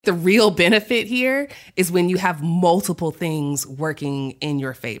The real benefit here is when you have multiple things working in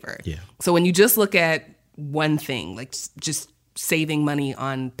your favor. Yeah. So when you just look at one thing, like just saving money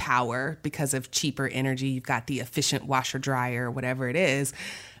on power because of cheaper energy, you've got the efficient washer dryer, whatever it is,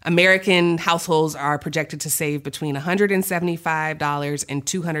 American households are projected to save between $175 and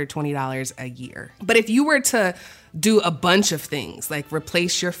 $220 a year. But if you were to do a bunch of things, like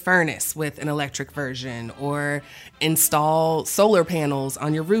replace your furnace with an electric version, or install solar panels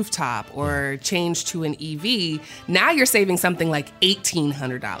on your rooftop, or change to an EV, now you're saving something like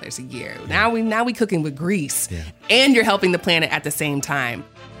 $1,800 a year. Now we cooking with grease, and you're helping the planet at the same time.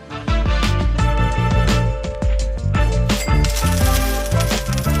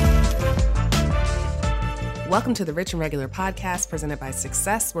 Welcome to the Rich and Regular podcast presented by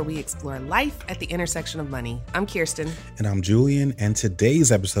Success, where we explore life at the intersection of money. I'm Kirsten. And I'm Julian. And today's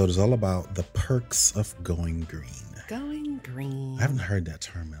episode is all about the perks of going green. Going green. I haven't heard that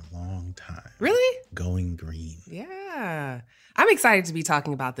term in a long time. Really? Going green. Yeah. I'm excited to be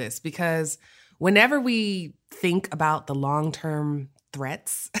talking about this because whenever we think about the long-term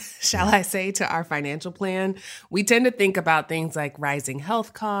threats, shall I say, to our financial plan, we tend to think about things like rising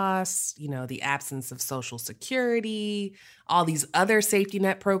health costs, the absence of Social Security, all these other safety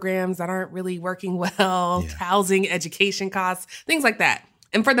net programs that aren't really working well, housing, education costs, things like that.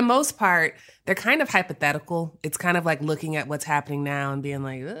 And for the most part, they're kind of hypothetical. It's kind of like looking at what's happening now and being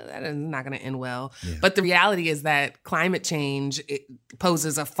like, that is not going to end well. Yeah. But the reality is that climate change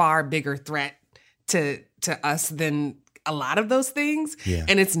poses a far bigger threat to us than a lot of those things. Yeah.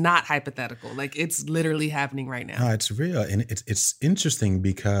 And it's not hypothetical. Like, it's literally happening right now. No, it's real. And it's interesting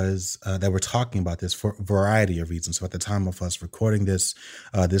because that we're talking about this for a variety of reasons. So at the time of us recording this,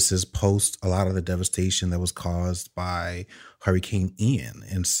 this is post a lot of the devastation that was caused by Hurricane Ian.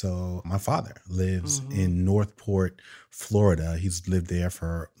 And so my father lives in Northport, Florida. He's lived there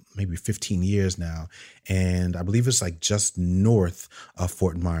for maybe 15 years now. And I believe it's like just north of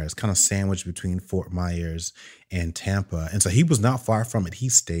Fort Myers, kind of sandwiched between Fort Myers and Tampa. And so he was not far from it. He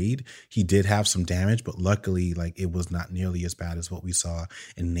stayed. He did have some damage, but luckily, like, it was not nearly as bad as what we saw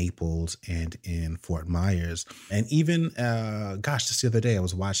in Naples and in Fort Myers. And even, just the other day, I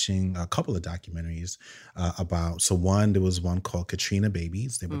was watching a couple of documentaries about, there was one called Katrina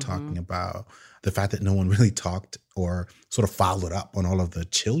Babies. They were talking about the fact that no one really talked or sort of followed up on all of the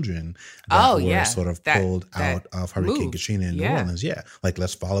children that were sort of pulled out of Hurricane Katrina in New Orleans. Yeah. Like,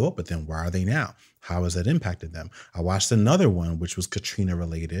 let's follow up with them. Where are they now? How has that impacted them? I watched another one, which was Katrina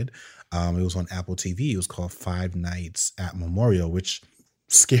related. It was on Apple TV. It was called 5 Nights at Memorial, which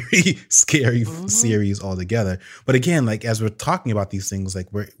scary series altogether. But again, like, as we're talking about these things, like,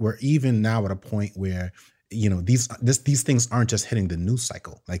 we're even now at a point where these things aren't just hitting the news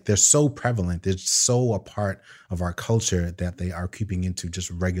cycle. Like, they're so prevalent. They're so a part of our culture that they are creeping into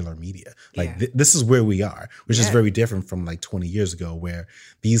just regular media. Like, this is where we are, which is very different from like 20 years ago, where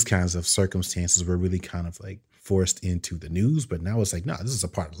these kinds of circumstances were really kind of like forced into the news. But now it's like, no, this is a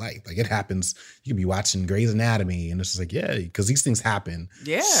part of life. Like, it happens. You could be watching Grey's Anatomy and it's just like, because these things happen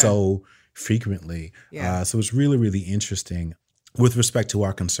so frequently. Yeah. So it's really, really interesting with respect to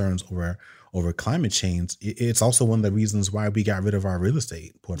our concerns over climate change. It's also one of the reasons why we got rid of our real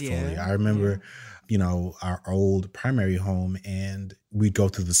estate portfolio. I remember, our old primary home, and we'd go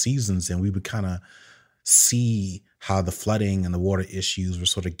through the seasons and we would kind of see how the flooding and the water issues were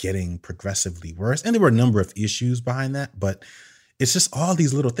sort of getting progressively worse. And there were a number of issues behind that, but it's just all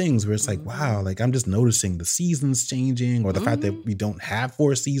these little things where it's like, wow, like, I'm just noticing the seasons changing, or the fact that we don't have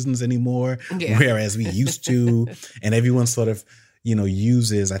 4 seasons anymore, whereas we used to, and everyone sort of,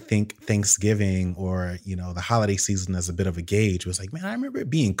 uses, I think, Thanksgiving or, the holiday season as a bit of a gauge. It was like, man, I remember it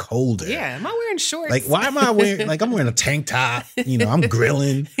being colder. Yeah. Am I wearing shorts? Like, why am I wearing, like, I'm wearing a tank top, I'm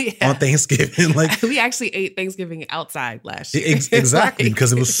grilling on Thanksgiving. Like, we actually ate Thanksgiving outside last year. Exactly.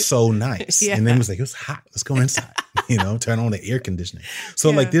 Because it was so nice. And then it was like, it was hot. Let's go inside, turn on the air conditioning.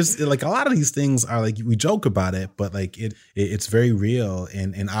 So like, there's like a lot of these things are like, we joke about it, but like it's very real.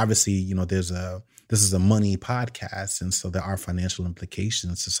 And obviously, this is a money podcast, and so there are financial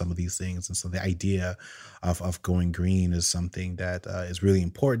implications to some of these things. And so the idea of going green is something that is really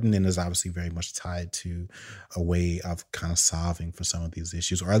important and is obviously very much tied to a way of kind of solving for some of these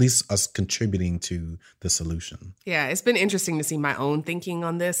issues, or at least us contributing to the solution. Yeah, it's been interesting to see my own thinking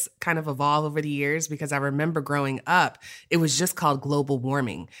on this kind of evolve over the years, because I remember growing up, it was just called global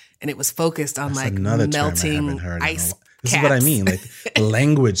warming, and it and focused on like melting ice. This is what I mean. Like, the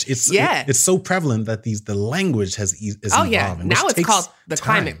language, it's so prevalent that the language is evolving. Now it's called the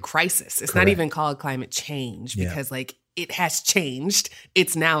climate crisis. It's not even called climate change, because like it has changed.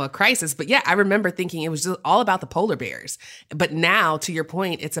 It's now a crisis. But yeah, I remember thinking it was just all about the polar bears. But now, to your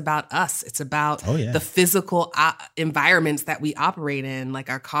point, it's about us. It's about the physical environments that we operate in, like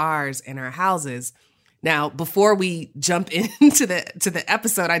our cars and our houses. Now, before we jump into the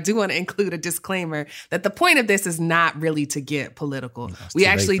episode, I do want to include a disclaimer that the point of this is not really to get political. We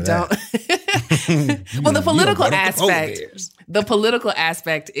actually don't. Well, the political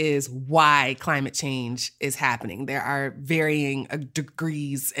aspect is why climate change is happening. There are varying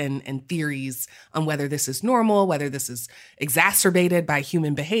degrees and theories on whether this is normal, whether this is exacerbated by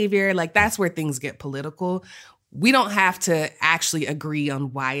human behavior. Like, that's where things get political. We don't have to actually agree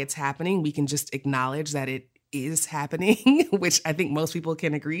on why it's happening. We can just acknowledge that it is happening, which I think most people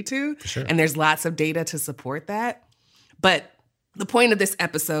can agree to. Sure. And there's lots of data to support that. But the point of this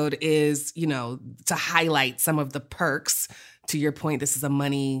episode is, to highlight some of the perks. To your point, this is a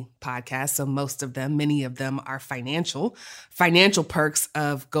money podcast, so many of them are financial perks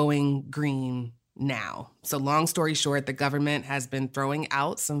of going green now. So long story short, the government has been throwing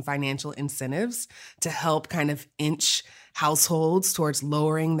out some financial incentives to help kind of inch households towards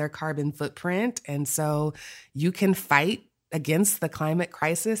lowering their carbon footprint. And so you can fight against the climate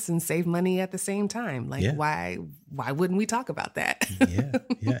crisis and save money at the same time. Like, why wouldn't we talk about that?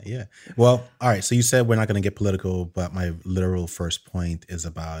 Yeah. Well, all right. So you said we're not going to get political, but my literal first point is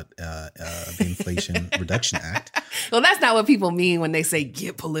about the Inflation Reduction Act. Well, that's not what people mean when they say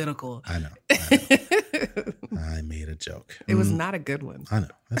get political. I know. I made a joke. It was not a good one. I know.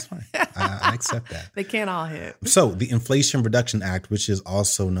 That's fine. I accept that. They can't all hit. So the Inflation Reduction Act, which is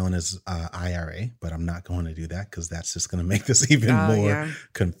also known as IRA, but I'm not going to do that because that's just going to make this even more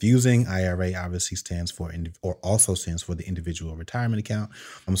confusing. IRA obviously stands for the Individual Retirement Account.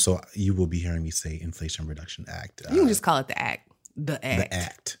 So you will be hearing me say Inflation Reduction Act. You can just call it the Act. The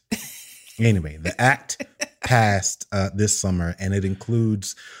Act. Anyway, the Act passed this summer, and it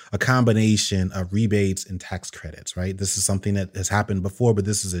includes a combination of rebates and tax credits, right? This is something that has happened before, but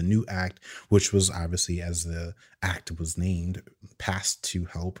this is a new act, which was obviously, as the act was named, passed to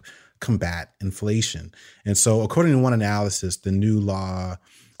help combat inflation. And so according to one analysis, the new law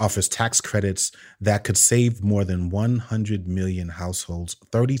offers tax credits that could save more than 100 million households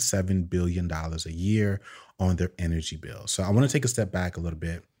 $37 billion a year on their energy bill. So I want to take a step back a little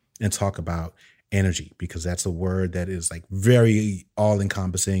bit and talk about energy, because that's a word that is like very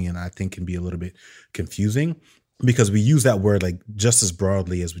all-encompassing and I think can be a little bit confusing because we use that word like just as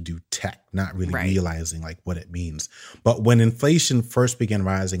broadly as we do tech, not really realizing like what it means. But when inflation first began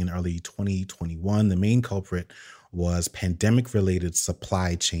rising in early 2021, the main culprit was pandemic-related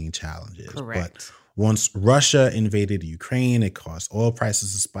supply chain challenges. Correct. But once Russia invaded Ukraine, it caused oil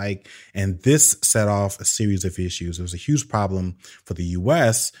prices to spike, and this set off a series of issues. It was a huge problem for the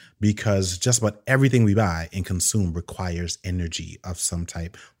U.S. because just about everything we buy and consume requires energy of some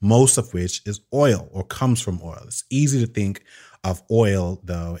type, most of which is oil or comes from oil. It's easy to think of oil,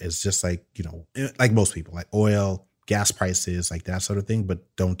 though, as just like, like most people, like oil, gas prices, like that sort of thing,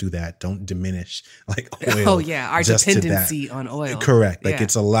 but don't do that. Don't diminish like oil. Oh yeah, our dependency on oil. Correct. Like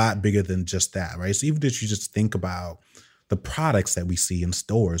it's a lot bigger than just that, right? So even if you just think about the products that we see in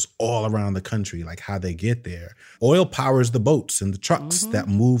stores all around the country, like how they get there, oil powers the boats and the trucks that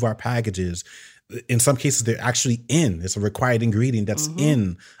move our packages. In some cases, they're actually it's a required ingredient that's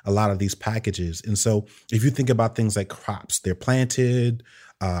in a lot of these packages. And so if you think about things like crops, they're planted,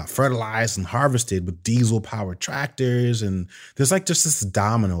 fertilized and harvested with diesel-powered tractors. And there's like just this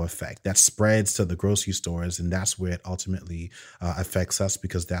domino effect that spreads to the grocery stores. And that's where it ultimately affects us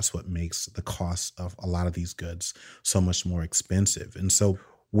because that's what makes the cost of a lot of these goods so much more expensive. And so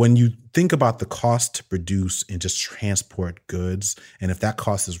when you think about the cost to produce and just transport goods, and if that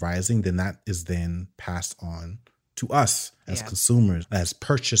cost is rising, then that is then passed on to us as consumers, as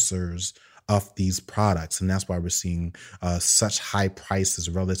purchasers of these products. And that's why we're seeing such high prices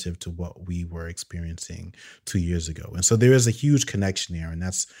relative to what we were experiencing 2 years ago. And so there is a huge connection there. And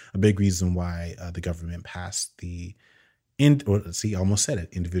that's a big reason why the government passed the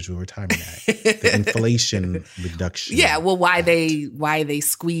Individual Retirement Act, the Inflation Reduction. Yeah, well, why they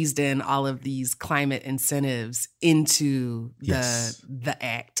squeezed in all of these climate incentives into the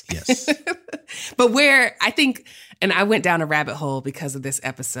act. Yes. But where I think, and I went down a rabbit hole because of this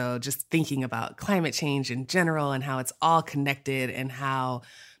episode, just thinking about climate change in general and how it's all connected and how,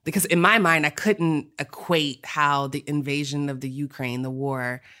 because in my mind, I couldn't equate how the invasion of the Ukraine, the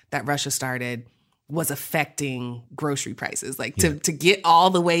war that Russia started, was affecting grocery prices. Like to get all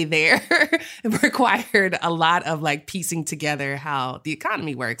the way there required a lot of like piecing together how the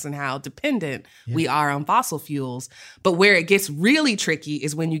economy works and how dependent we are on fossil fuels. But where it gets really tricky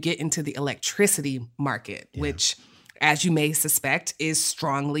is when you get into the electricity market, which as you may suspect, is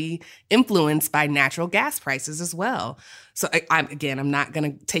strongly influenced by natural gas prices as well. So I'm not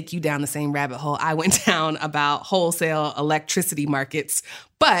going to take you down the same rabbit hole I went down about wholesale electricity markets,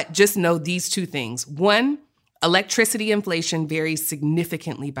 but just know these two things. One, electricity inflation varies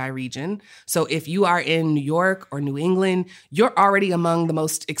significantly by region. So if you are in New York or New England, you're already among the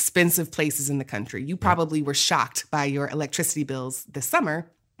most expensive places in the country. You probably were shocked by your electricity bills this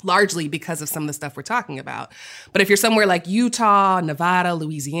summer, largely because of some of the stuff we're talking about. But if you're somewhere like Utah, Nevada,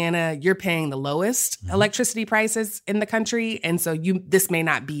 Louisiana, you're paying the lowest electricity prices in the country. And so this may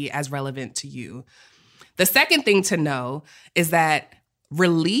not be as relevant to you. The second thing to know is that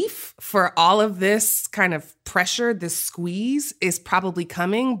relief for all of this kind of pressure, this squeeze, is probably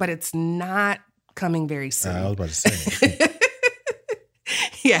coming, but it's not coming very soon. I was about to say.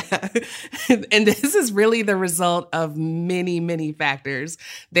 Yeah. And this is really the result of many, many factors.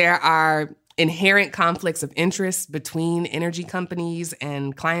 There are inherent conflicts of interest between energy companies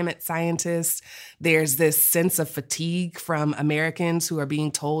and climate scientists. There's this sense of fatigue from Americans who are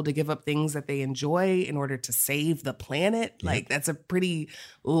being told to give up things that they enjoy in order to save the planet. Yep. Like, that's a pretty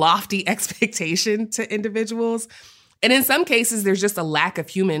lofty expectation to individuals. And in some cases, there's just a lack of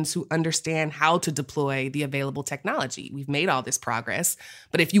humans who understand how to deploy the available technology. We've made all this progress,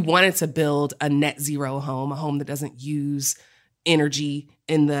 but if you wanted to build a net zero home, a home that doesn't use energy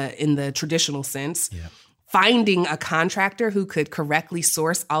in the traditional sense, finding a contractor who could correctly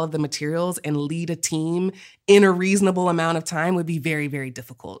source all of the materials and lead a team in a reasonable amount of time would be very, very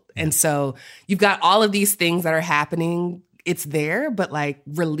difficult. And so you've got all of these things that are happening. It's there, but like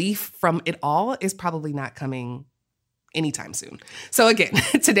relief from it all is probably not coming anytime soon. So again,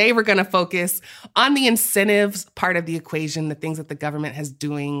 today we're going to focus on the incentives part of the equation, the things that the government has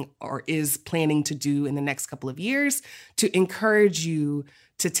doing or is planning to do in the next couple of years to encourage you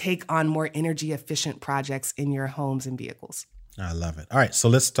to take on more energy efficient projects in your homes and vehicles. I love it. All right, so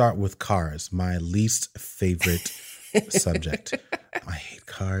let's start with cars, my least favorite subject. I hate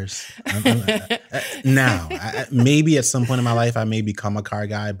cars. Now, maybe at some point in my life, I may become a car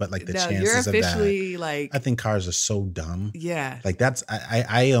guy, but like the chances of that, I think cars are so dumb. Yeah. Like that's,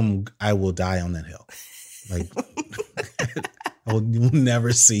 I will die on that hill. Like, I will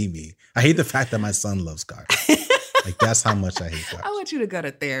never see me. I hate the fact that my son loves cars. Like, that's how much I hate cars. I want you to go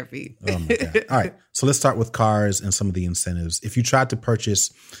to therapy. Oh my God. All right. So let's start with cars and some of the incentives. If you tried to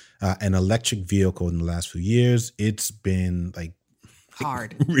purchase an electric vehicle in the last few years, it's been like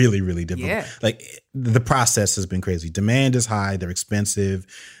hard, really, really difficult. Yeah. Like the process has been crazy. Demand is high. They're expensive.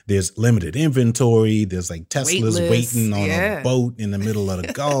 There's limited inventory. There's like Teslas waiting on a boat in the middle of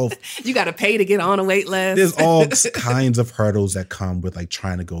the Gulf. You got to pay to get on a wait list. There's all kinds of hurdles that come with like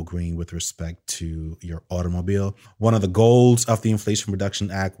trying to go green with respect to your automobile. One of the goals of the Inflation Reduction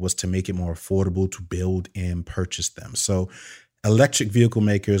Act was to make it more affordable to build and purchase them. So electric vehicle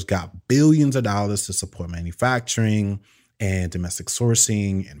makers got billions of dollars to support manufacturing and domestic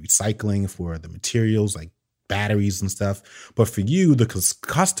sourcing and recycling for the materials like batteries and stuff. But for you, the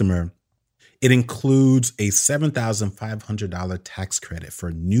customer, it includes a $7,500 tax credit for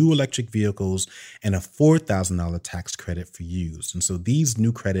new electric vehicles and a $4,000 tax credit for used. And so these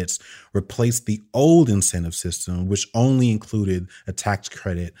new credits replace the old incentive system, which only included a tax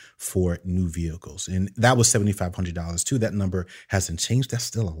credit for new vehicles. And that was $7,500 too. That number hasn't changed. That's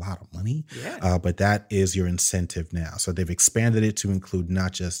still a lot of money, but that is your incentive now. So they've expanded it to include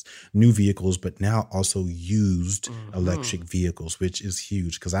not just new vehicles, but now also used electric vehicles, which is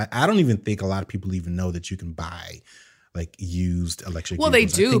huge. Because I don't even think a lot of people even know that you can buy like used electric vehicles. Well, they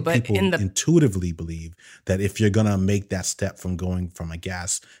do, but people intuitively believe that if you're going to make that step from going from a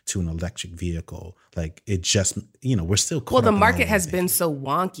gas to an electric vehicle, like it just, we're still caught Well, the market has been so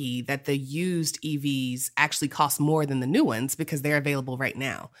wonky that the used EVs actually cost more than the new ones because they're available right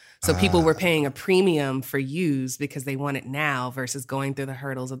now. So people were paying a premium for used because they want it now versus going through the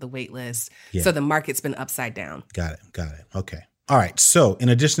hurdles of the wait list. Yeah. So the market's been upside down. Got it. Okay. All right. So in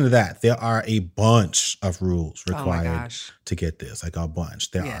addition to that, there are a bunch of rules required to get this, like a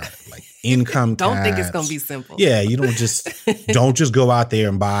bunch. There are like income caps. Don't think it's going to be simple. Yeah. You don't just go out there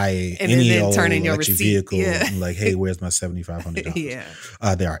and buy any old electric vehicle and like, hey, where's my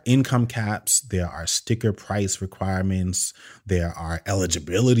 $7,500? There are income caps. There are sticker price requirements. There are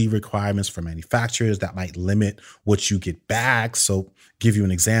eligibility requirements for manufacturers that might limit what you get back. So give you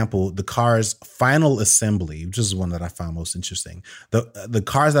an example, the car's final assembly, which is one that I found most interesting. The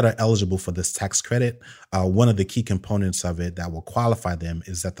cars that are eligible for this tax credit, one of the key components of it that will qualify them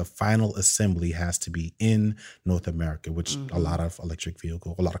is that the final assembly has to be in North America, which a lot of a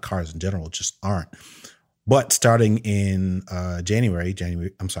lot of cars in general just aren't. But starting in starting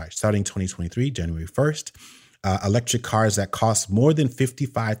 2023, January 1st, electric cars that cost more than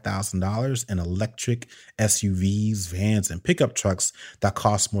 $55,000 and electric SUVs, vans, and pickup trucks that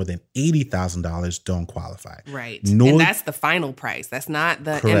cost more than $80,000 don't qualify. Right. And that's the final price. That's not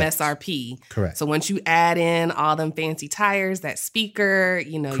the Correct. MSRP. Correct. So once you add in all them fancy tires, that speaker,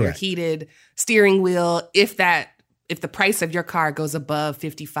 you know, your Correct. heated steering wheel, if the price of your car goes above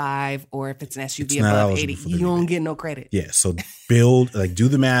 55 or if it's an SUV It's not above eligible 80, for the you don't rebate. get no credit. Yeah, so do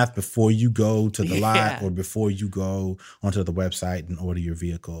the math before you go to the lot Yeah. or before you go onto the website and order your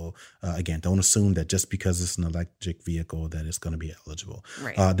vehicle. Again, don't assume that just because it's an electric vehicle that it's going to be eligible.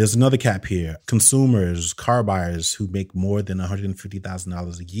 Right. There's another cap here. Consumers, car buyers who make more than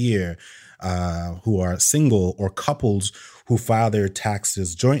 $150,000 a year, who are single, or couples who file their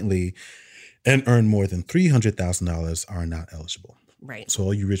taxes jointly and earn more than $300,000 are not eligible. Right. So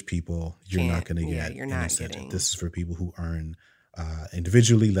all you rich people, you're not going to get you're an not incentive. getting. This is for people who earn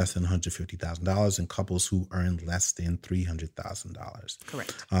individually less than $150,000 and couples who earn less than $300,000.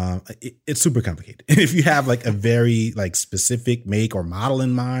 Correct. It's super complicated. And if you have like a very like specific make or model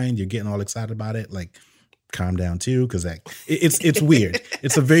in mind, you're getting all excited about it, like calm down too, because it's weird.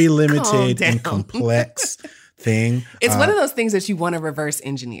 It's a very limited and complex thing. It's one of those things that you want to reverse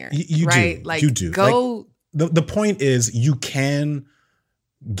engineer. You right? do. Like you do. go. Like, the point is you can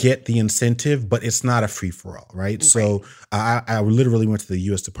get the incentive, but it's not a free for all, right? So I literally went to the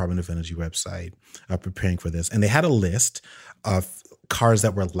U.S. Department of Energy website preparing for this, and they had a list of cars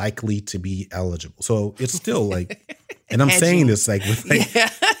that were likely to be eligible. So it's still like, and I'm saying this like with like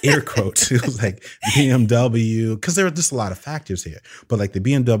air quotes. It was like BMW, because there are just a lot of factors here. But like the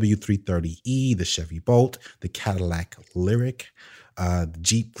BMW 330e, the Chevy Bolt, the Cadillac Lyriq, the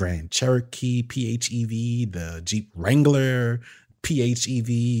Jeep Grand Cherokee PHEV, the Jeep Wrangler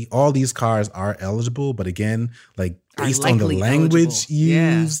PHEV, all these cars are eligible. But again, like based on the language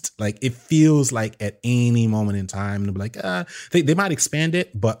used, like it feels like at any moment in time, they'll be like, they might expand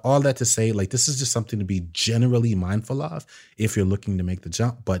it. But all that to say, like, this is just something to be generally mindful of if you're looking to make the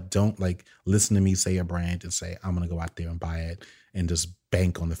jump. But don't like listen to me say a brand and say, I'm going to go out there and buy it and just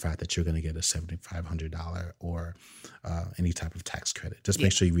bank on the fact that you're going to get a $7,500 or any type of tax credit. Just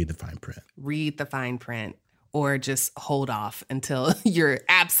make sure you read the fine print. Read the fine print. Or just hold off until you're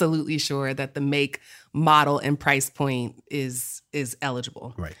absolutely sure that the make, model, and price point is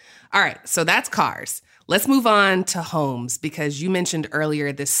eligible. Right. All right. So that's cars. Let's move on to homes, because you mentioned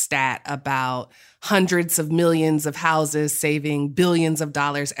earlier this stat about hundreds of millions of houses saving billions of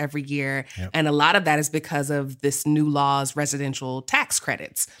dollars every year. Yep. And a lot of that is because of this new law's residential tax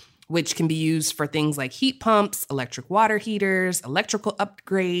credits, which can be used for things like heat pumps, electric water heaters, electrical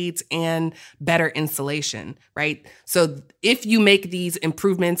upgrades, and better insulation, right? So if you make these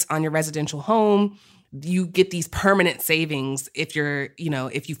improvements on your residential home, you get these permanent savings if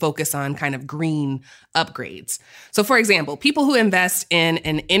if you focus on kind of green upgrades. So for example, people who invest in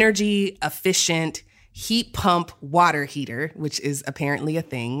an energy efficient heat pump water heater, which is apparently a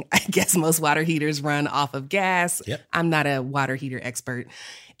thing. I guess most water heaters run off of gas. Yep. I'm not a water heater expert.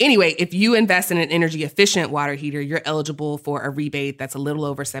 Anyway, if you invest in an energy efficient water heater, you're eligible for a rebate that's a little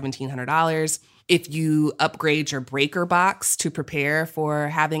over $1,700. If you upgrade your breaker box to prepare for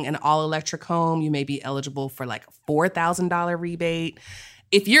having an all electric home, you may be eligible for like a $4,000 rebate.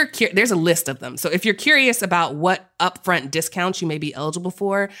 If you're there's a list of them. So if you're curious about what upfront discounts you may be eligible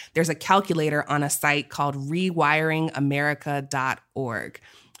for, there's a calculator on a site called rewiringamerica.org.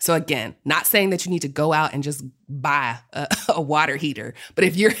 So again, not saying that you need to go out and just buy a water heater, but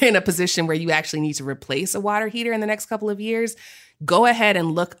if you're in a position where you actually need to replace a water heater in the next couple of years, go ahead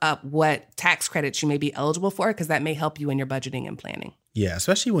and look up what tax credits you may be eligible for, because that may help you in your budgeting and planning. Yeah,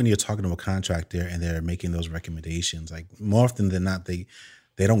 especially when you're talking to a contractor and they're making those recommendations. Like more often than not, they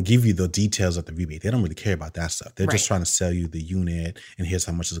don't give you the details of the rebate. They don't really care about that stuff. They're just trying to sell you the unit and here's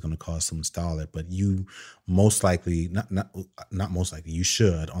how much it's going to cost to install it. But you most likely, not most likely, you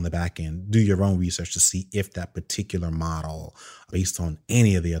should on the back end do your own research to see if that particular model, based on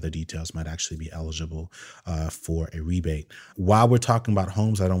any of the other details, might actually be eligible for a rebate. While we're talking about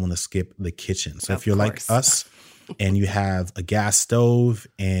homes, I don't want to skip the kitchen. So if you're like us and you have a gas stove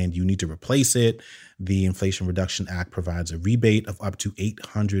and you need to replace it, the Inflation Reduction Act provides a rebate of up to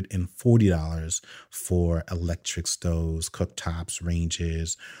 $840 for electric stoves, cooktops,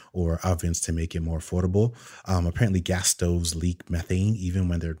 ranges, or ovens to make it more affordable. Apparently, gas stoves leak methane even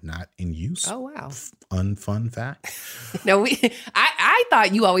when they're not in use. Oh, wow. Unfun fact. No, I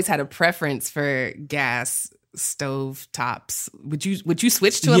thought you always had a preference for gas stove tops. Would you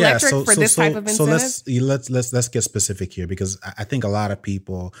switch to electric for this type of incentive? So let's get specific here, because I think a lot of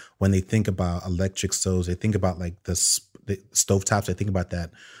people, when they think about electric stoves, they think about like the stove tops. They think about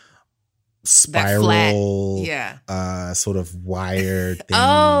that spiral, yeah, sort of wire thing.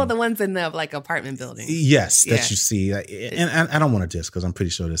 Oh, the ones in the like apartment building. Yes, that you see. And I don't want to diss because I'm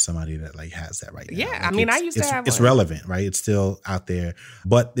pretty sure there's somebody that like has that right now. Yeah, like I mean, I used to have one. It's relevant, right? It's still out there,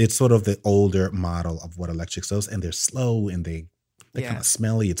 but it's sort of the older model of what electric stoves, and they're slow and they're kind of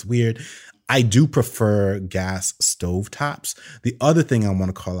smelly. It's weird. I do prefer gas stove tops. The other thing I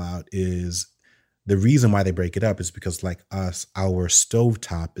want to call out is the reason why they break it up is because, like us, our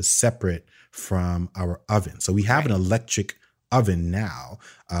stovetop is separate from our oven. So we have an electric oven now,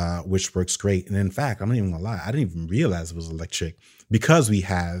 which works great. And in fact, I'm not even gonna lie, I didn't even realize it was electric because we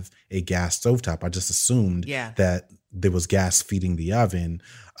have a gas stovetop. I just assumed that there was gas feeding the oven.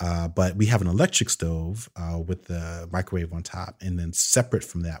 But we have an electric stove with the microwave on top. And then separate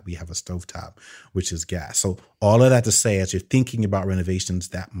from that, we have a stovetop, which is gas. So all of that to say, as you're thinking about renovations,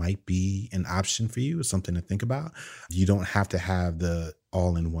 that might be an option for you, something to think about. You don't have to have the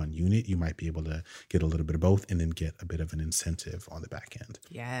all-in-one unit. You might be able to get a little bit of both and then get a bit of an incentive on the back end.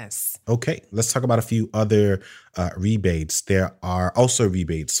 Yes. Okay, let's talk about a few other rebates. There are also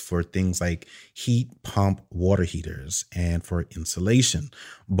rebates for things like heat pump water heaters and for insulation.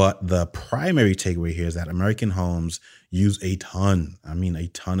 But the primary takeaway here is that American homes use a ton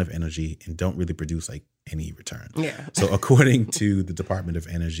of energy and don't really produce like any return. Yeah. So according to the Department of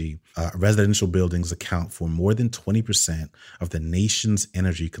Energy, residential buildings account for more than 20% of the nation's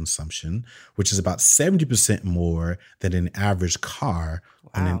energy consumption, which is about 70% more than an average car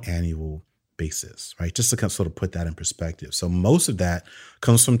on an annual basis, right? Just to kind of sort of put that in perspective. So most of that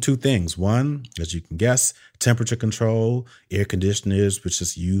comes from two things. One, as you can guess, temperature control, air conditioners, which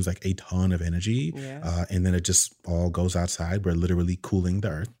just use like a ton of energy. Yeah. And then it just all goes outside. We're literally cooling the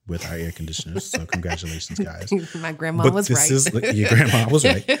earth with our air conditioners. So congratulations, guys. My grandma was right. Your grandma was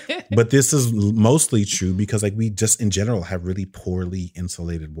right. But this is mostly true because like we just in general have really poorly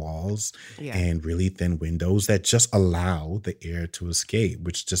insulated walls and really thin windows that just allow the air to escape,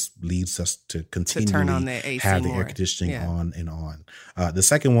 which just leads us to continually turn on the AC have the more. air conditioning on and on. The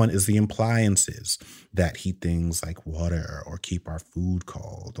second one is the appliances that heat things like water or keep our food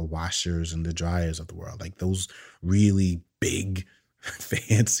cold, the washers and the dryers of the world, like those really big,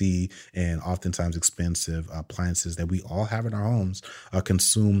 fancy and oftentimes expensive appliances that we all have in our homes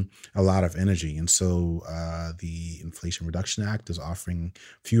consume a lot of energy. And so the Inflation Reduction Act is offering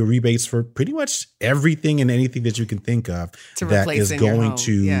fewer rebates for pretty much everything and anything that you can think of that is going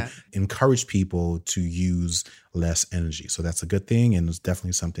to encourage people to use less energy. So that's a good thing. And it's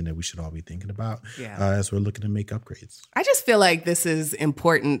definitely something that we should all be thinking about as we're looking to make upgrades. I just feel like this is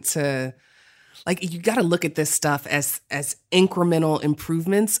important to, like, you got to look at this stuff as incremental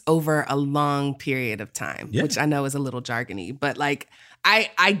improvements over a long period of time, which I know is a little jargony, but like,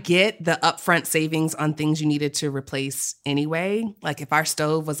 I get the upfront savings on things you needed to replace anyway. Like if our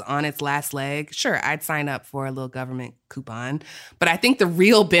stove was on its last leg, sure, I'd sign up for a little government coupon. But I think the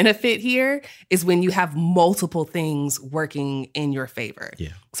real benefit here is when you have multiple things working in your favor.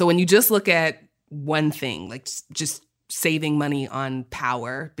 Yeah. So when you just look at one thing, like just saving money on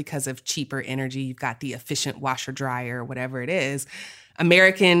power because of cheaper energy, you've got the efficient washer dryer, whatever it is.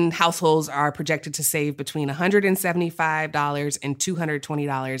 American households are projected to save between $175 and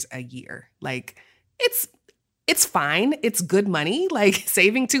 $220 a year. Like it's fine. It's good money. Like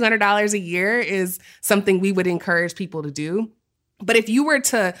saving $200 a year is something we would encourage people to do. But if you were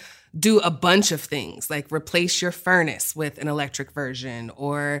to do a bunch of things like replace your furnace with an electric version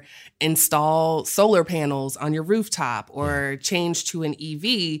or install solar panels on your rooftop or change to an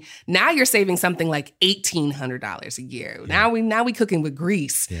EV, now you're saving something like $1,800 a year. Now we cooking with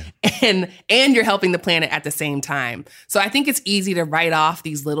grease and you're helping the planet at the same time. So I think it's easy to write off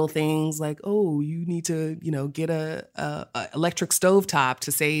these little things like, oh, you need to, get a electric stovetop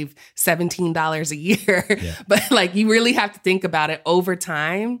to save $17 a year. But like you really have to think about it over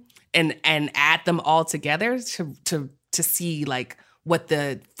time and add them all together to see like what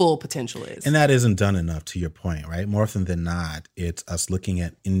the full potential is. And that isn't done enough, to your point, right? More often than not, it's us looking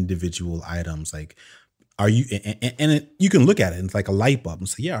at individual items like, are you, you can look at it, it's like a light bulb and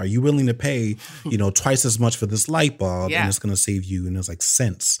say, are you willing to pay, twice as much for this light bulb and it's going to save you, and it's like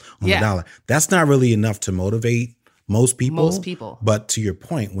cents on the dollar. That's not really enough to motivate most people. But to your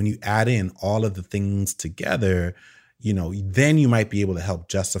point, when you add in all of the things together, then you might be able to help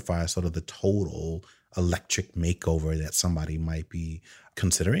justify sort of the total electric makeover that somebody might be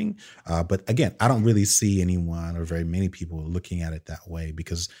considering. But again, I don't really see anyone or very many people looking at it that way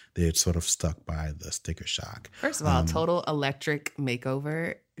because they're sort of stuck by the sticker shock. First of all, total electric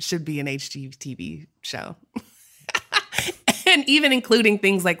makeover should be an HGTV show. And even including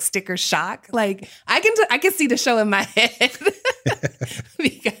things like sticker shock. Like I can see the show in my head.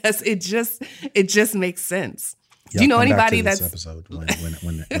 because it just makes sense. Yeah, Do you know come back anybody to this that's episode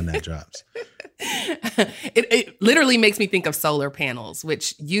when that drops? it literally makes me think of solar panels,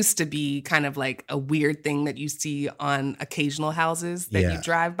 which used to be kind of like a weird thing that you see on occasional houses that you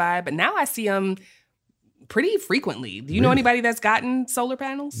drive by, but now I see them pretty frequently. Do you know anybody that's gotten solar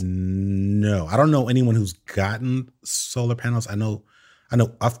panels? No, I don't know anyone who's gotten solar panels. I know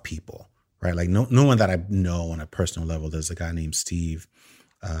of people, right? Like no one that I know on a personal level. There's a guy named Steve.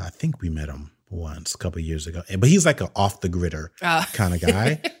 I think we met him once a couple of years ago, but he's like an off the gridder kind of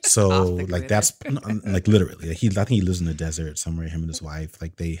guy. So like that's like literally, I think he lives in the desert somewhere. Him and his wife,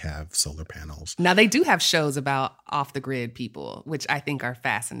 like they have solar panels. Now they do have shows about off the grid people, which I think are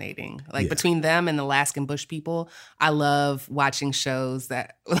fascinating. Like between them and Alaskan Bush people, I love watching shows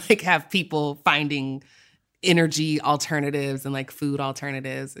that like have people finding energy alternatives and like food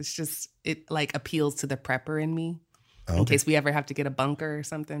alternatives. It's just, it like appeals to the prepper in me. In case we ever have to get a bunker or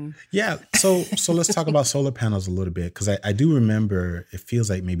something. Yeah. So let's talk about solar panels a little bit. Because I do remember, it feels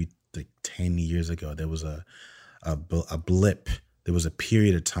like maybe like 10 years ago, there was a blip. There was a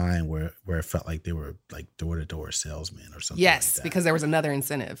period of time where it felt like they were like door-to-door salesmen or something. Yes, like that. Because there was another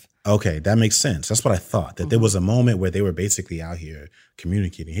incentive. Okay, that makes sense. That's what I thought. That there was a moment where they were basically out here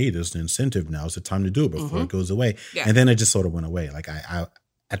communicating, hey, there's an incentive now. It's the time to do it before it goes away. Yeah. And then it just sort of went away. Like I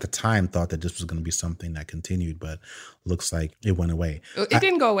at the time thought that this was going to be something that continued, but looks like it went away. It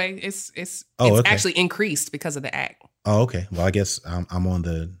didn't go away. It's actually increased because of the act. Oh, okay. Well, I guess I'm on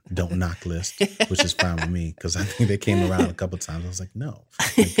the don't knock list, which is fine with me because I think they came around a couple of times. I was like, no,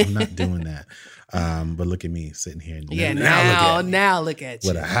 I'm not doing that. But look at me sitting here. Now look at you.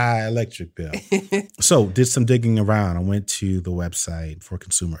 With a high electric bill. So did some digging around. I went to the website for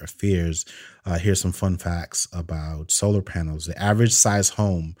Consumer Affairs. Here's some fun facts about solar panels. The average size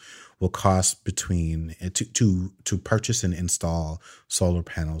home will cost between to purchase and install solar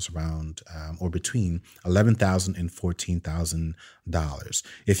panels around or between $11,000 and $14,000.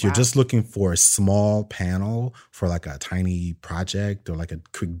 If you're just looking for a small panel for like a tiny project or like a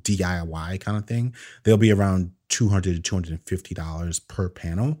quick DIY kind of thing, they'll be around $200 to $250 per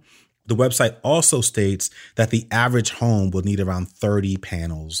panel. The website also states that the average home will need around 30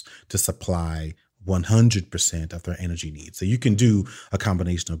 panels to supply 100% of their energy needs. So you can do a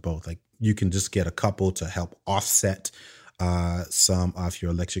combination of both. Like you can just get a couple to help offset some of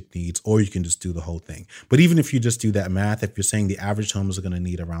your electric needs, or you can just do the whole thing. But even if you just do that math, if you're saying the average home is going to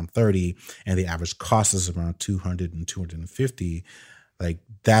need around 30 and the average cost is around 200 and 250, like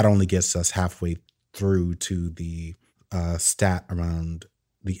that only gets us halfway through to the stat around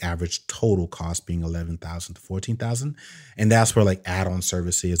the average total cost being $11,000 to $14,000. And that's where like add-on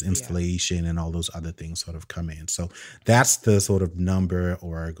services, installation, and all those other things sort of come in. So that's the sort of number,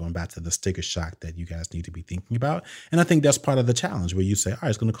 or going back to the sticker shock, that you guys need to be thinking about. And I think that's part of the challenge where you say, all right,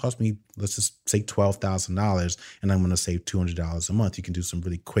 it's going to cost me, let's just say $12,000 and I'm going to save $200 a month. You can do some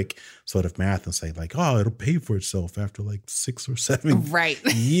really quick sort of math and say like, oh, it'll pay for itself after like 6 or 7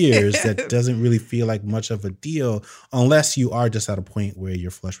 years. That doesn't really feel like much of a deal unless you are just at a point where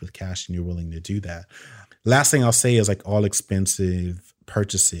you're flush with cash and you're willing to do that. Last thing I'll say is like all expensive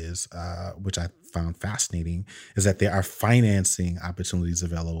purchases, which I found fascinating, is that there are financing opportunities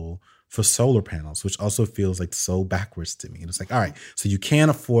available for solar panels, which also feels like so backwards to me. And it's like, all right, so you can't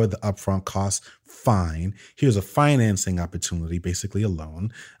afford the upfront cost. Fine. Here's a financing opportunity, basically a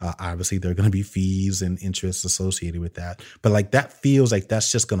loan. Obviously, there are going to be fees and interest associated with that. But like that feels like that's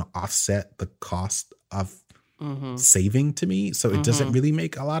just going to offset the cost of saving to me. So it doesn't really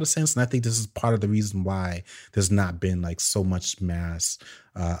make a lot of sense. And I think this is part of the reason why there's not been like so much mass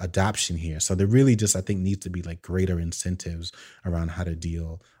adoption here. So there really just, I think, needs to be like greater incentives around how to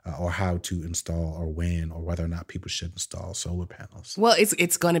deal or how to install or when or whether or not people should install solar panels. Well,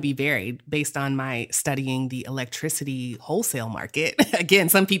 it's going to be varied based on my studying the electricity wholesale market. Again,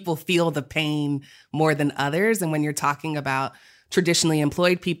 some people feel the pain more than others. And when you're talking about traditionally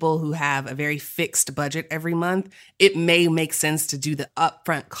employed people who have a very fixed budget every month, it may make sense to do the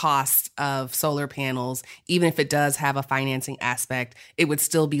upfront cost of solar panels. Even if it does have a financing aspect, it would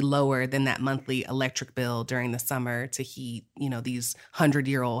still be lower than that monthly electric bill during the summer to heat, these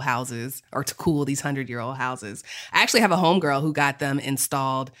 100-year-old houses, or to cool these 100-year-old houses. I actually have a homegirl who got them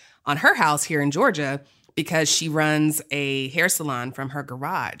installed on her house here in Georgia because she runs a hair salon from her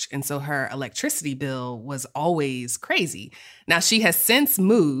garage. And so her electricity bill was always crazy. Now she has since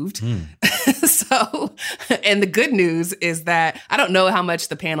moved. So, and the good news is that I don't know how much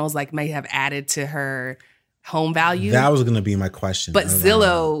the panels may have added to her home value. That was going to be my question. But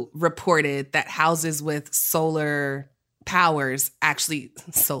Zillow reported that houses with solar powers.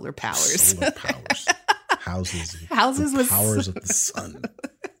 Houses. Houses with powers of the sun.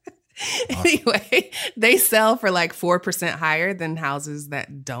 Awesome. Anyway, they sell for like 4% higher than houses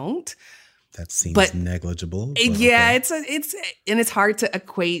that don't. That seems negligible. Yeah, okay. It's hard to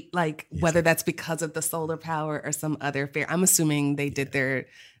equate like whether that's because of the solar power or some other I'm assuming they did their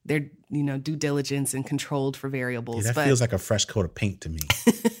due diligence and controlled for variables. Yeah, that feels like a fresh coat of paint to me.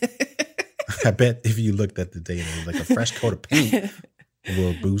 I bet if you looked at the data, like a fresh coat of paint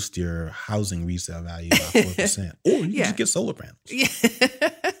will boost your housing resale value by 4%. Or you just get solar panels. Yeah.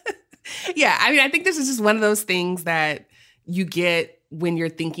 Yeah, I mean, I think this is just one of those things that you get when you're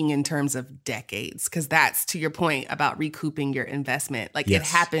thinking in terms of decades, because that's to your point about recouping your investment. Like it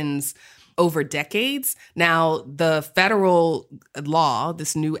happens over decades. Now, the federal law,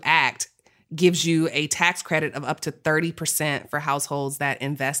 this new act, gives you a tax credit of up to 30% for households that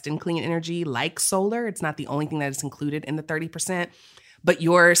invest in clean energy like solar. It's not the only thing that is included in the 30%. But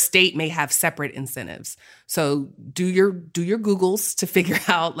your state may have separate incentives. So do your Googles to figure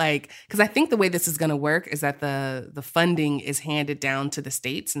out because I think the way this is going to work is that the funding is handed down to the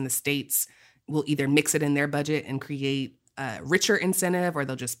states, and the states will either mix it in their budget and create a richer incentive, or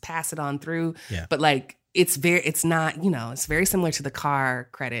they'll just pass it on through. Yeah. But it's very similar to the car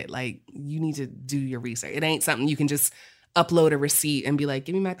credit. Like you need to do your research. It ain't something you can just upload a receipt and be like,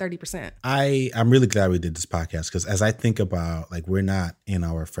 give me my 30%. I'm really glad we did this podcast, because as I think about we're not in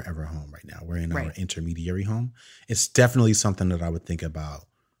our forever home right now. We're in our intermediary home. It's definitely something that I would think about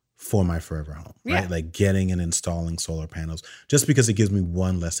for my forever home, right? Like getting and installing solar panels, just because it gives me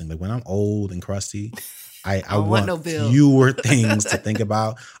one lesson. Like when I'm old and crusty, I want fewer things to think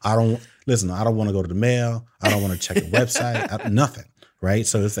about. I don't want to go to the mail. I don't want to check the website, nothing, right?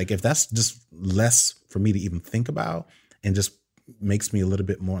 So it's like, if that's just less for me to even think about, and just makes me a little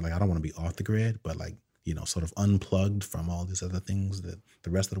bit more I don't want to be off the grid, but sort of unplugged from all these other things that the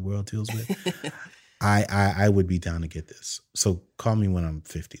rest of the world deals with. I would be down to get this. So call me when I'm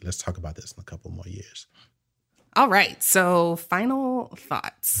 50. Let's talk about this in a couple more years. All right. So final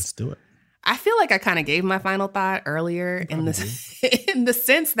thoughts. Let's do it. I feel like I kind of gave my final thought earlier in the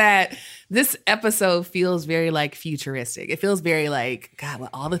sense that this episode feels very futuristic. It feels very God, with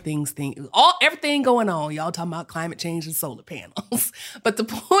all the things, everything going on, y'all talking about climate change and solar panels. But the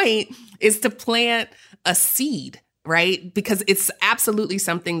point is to plant a seed, right? Because it's absolutely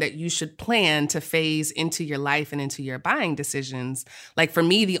something that you should plan to phase into your life and into your buying decisions. Like for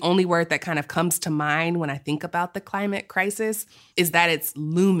me, the only word that kind of comes to mind when I think about the climate crisis is that it's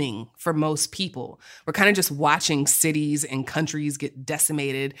looming for most people. We're kind of just watching cities and countries get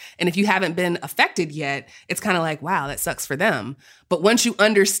decimated. And if you haven't been affected yet, it's kind of like, wow, that sucks for them. But once you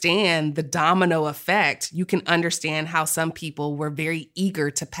understand the domino effect, you can understand how some people were very eager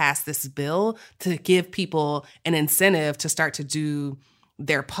to pass this bill to give people an incentive to start to do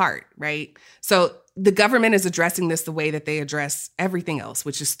their part, right? So the government is addressing this the way that they address everything else,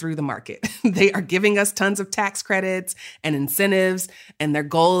 which is through the market. They are giving us tons of tax credits and incentives, and their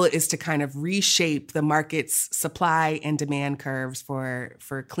goal is to kind of reshape the market's supply and demand curves for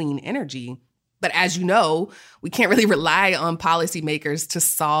clean energy. But as you know, we can't really rely on policymakers to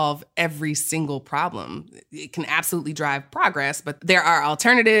solve every single problem. It can absolutely drive progress, but there are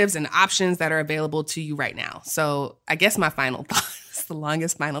alternatives and options that are available to you right now. So I guess my final thought, it's the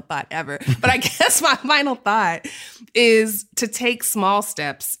longest final thought ever, but I guess my final thought is to take small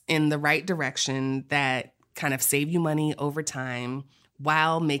steps in the right direction that kind of save you money over time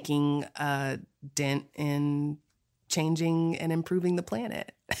while making a dent in changing and improving the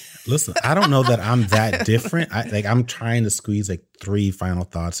planet. Listen, I don't know that I'm that different. I'm trying to squeeze 3 final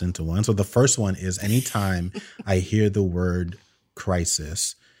thoughts into one. So the first one is, anytime I hear the word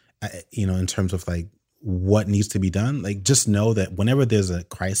crisis, in terms of what needs to be done, just know that whenever there's a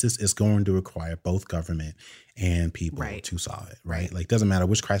crisis, it's going to require both government and people to solve it, right? Doesn't matter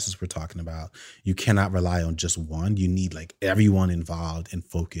which crisis we're talking about. You cannot rely on just one. You need everyone involved and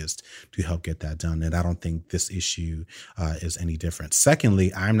focused to help get that done. And I don't think this issue is any different.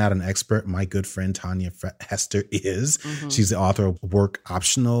 Secondly, I'm not an expert. My good friend Tanya Hester is. Mm-hmm. She's the author of Work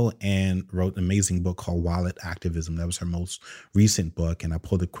Optional and wrote an amazing book called Wallet Activism. That was her most recent book. And I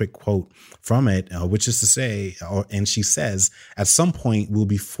pulled a quick quote from it, which is to say, and she says, at some point, we'll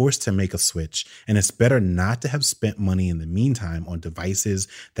be forced to make a switch. And it's better not to have spent money in the meantime on devices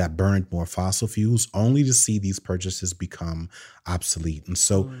that burned more fossil fuels, only to see these purchases become obsolete. And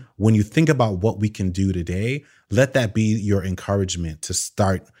so when you think about what we can do today, let that be your encouragement to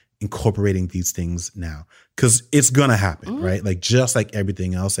start incorporating these things now, because it's going to happen, right? Just like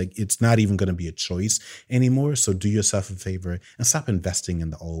everything else, it's not even going to be a choice anymore. So do yourself a favor and stop investing in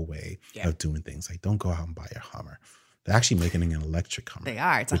the old way of doing things. Don't go out and buy a Hummer. They're actually making an electric Hummer. They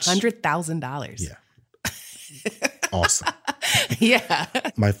are. It's $100,000. Yeah. Awesome. Yeah.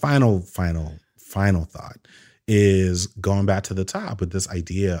 My final thought is going back to the top with this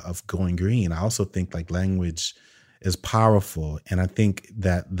idea of going green. I also think like language is powerful. And I think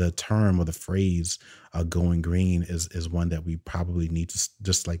that the term or the phrase going green is one that we probably need to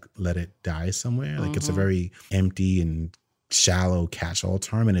just like let it die somewhere. Like it's a very empty and shallow catch-all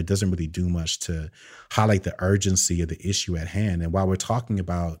term, and it doesn't really do much to highlight the urgency of the issue at hand. And while we're talking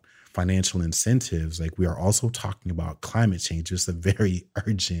about financial incentives, like we are also talking about climate change. It's a very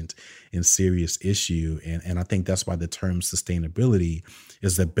urgent and serious issue. And I think that's why the term sustainability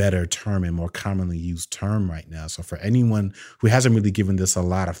is a better term and more commonly used term right now. So for anyone who hasn't really given this a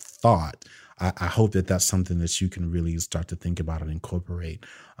lot of thought, I hope that that's something that you can really start to think about and incorporate,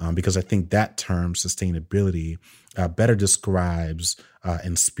 because I think that term sustainability better describes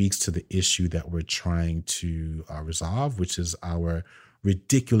and speaks to the issue that we're trying to resolve, which is our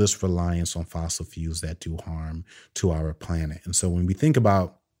ridiculous reliance on fossil fuels that do harm to our planet. And so when we think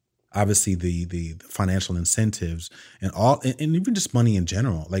about obviously the financial incentives and even just money in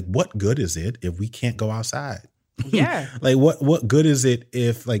general, like what good is it if we can't go outside? Yeah. Like what good is it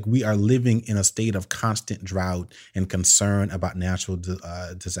if like we are living in a state of constant drought and concern about natural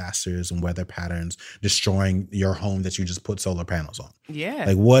disasters and weather patterns destroying your home that you just put solar panels on? Yeah.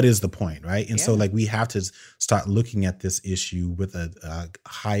 Like what is the point, right? And so like we have to start looking at this issue with a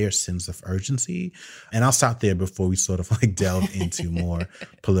higher sense of urgency. And I'll stop there before we sort of like delve into more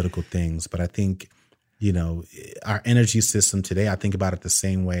political things. But I think, you know, our energy system today, I think about it the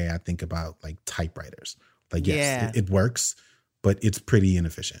same way I think about like typewriters. Like, yes, it works, but it's pretty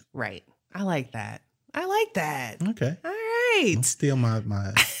inefficient. Right. I like that. Okay. All right. Don't steal my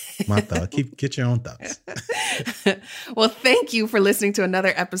thought. Get your own thoughts. Well, thank you for listening to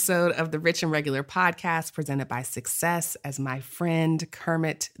another episode of the Rich and Regular podcast presented by Success. As my friend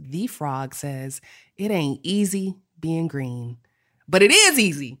Kermit the Frog says, it ain't easy being green, but it is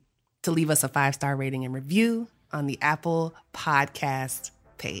easy to leave us a 5-star rating and review on the Apple Podcast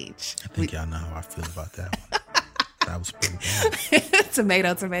page. I think y'all know how I feel about that one. That was pretty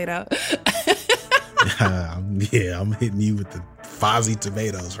bad. Tomato. I'm hitting you with the Fozzie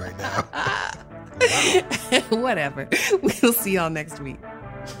tomatoes right now. Wow. Whatever. We'll see y'all next week.